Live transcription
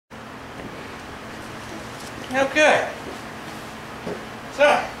Okay.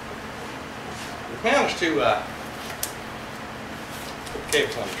 So, we managed to put the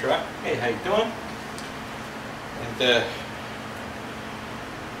cables on the truck. Hey, how you doing? And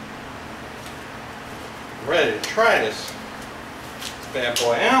ready to try this bad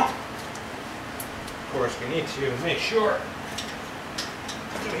boy out. Of course, we need to make sure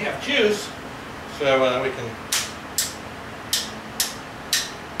that we have juice so we can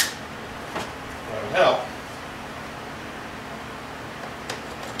help.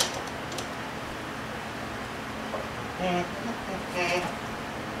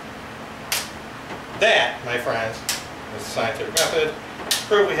 That, my friends, is the scientific method to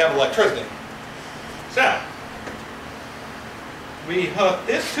prove we have electricity. So, we hook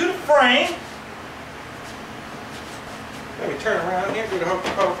this to the frame. Let me turn around here, do the hokey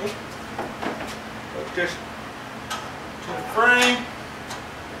pokey. Hook this to the frame.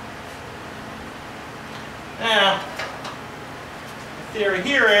 Now, the theory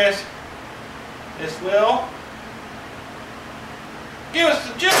here is this will give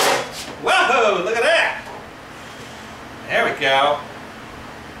us the juice. Whoa, look at that. There we go.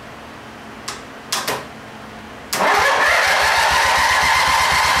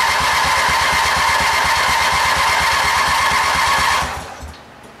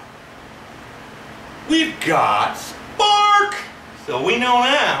 We've got spark! So we know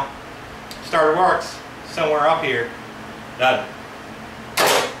now, starter works somewhere up here. Done.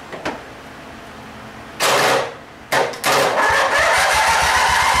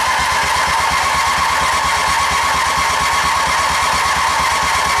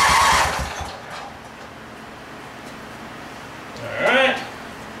 Alright.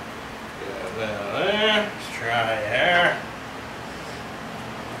 Get that there. Let's try there.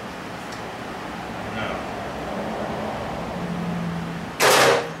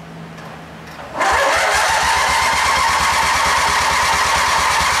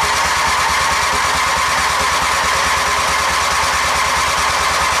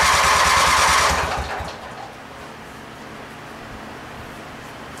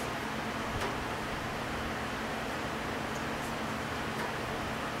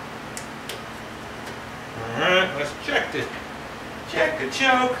 Alright, let's check the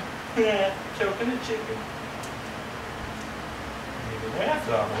choke. Choking the chicken. Maybe that's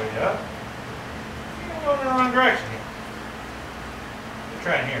all the way up. You're going in the wrong direction here. We'll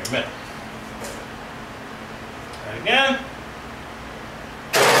try it here in a minute. Try it again.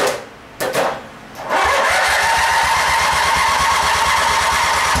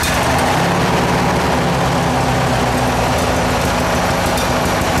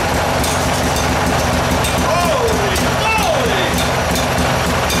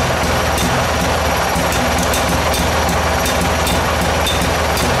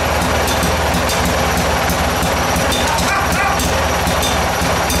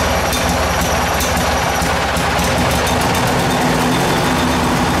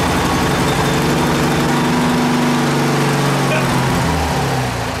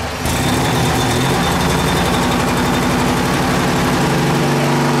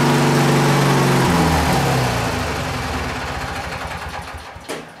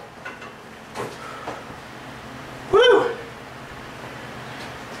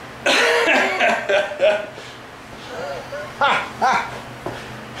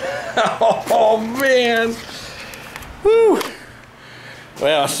 Oh man! Woo!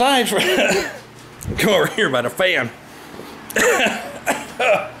 Well, aside from come over here by the fan.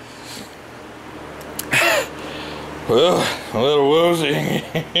 Well, a little woozy,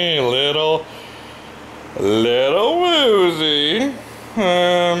 little woozy.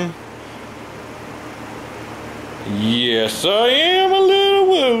 Yes, I am a little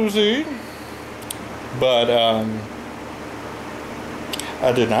woozy, but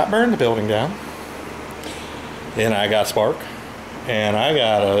I did not burn the building down, and I got spark, and I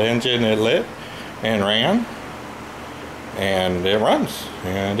got an engine that lit and ran, and it runs,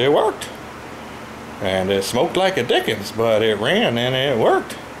 and it worked, and it smoked like a dickens, but it ran and it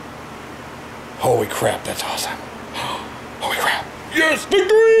worked. Holy crap, that's awesome. Holy crap. Yes,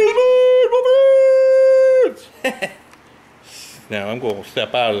 victory is mine, Now I'm going to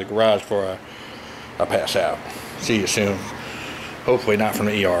step out of the garage before I pass out. See you soon. Hopefully not from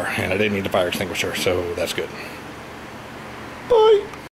the ER, and I didn't need the fire extinguisher, so that's good.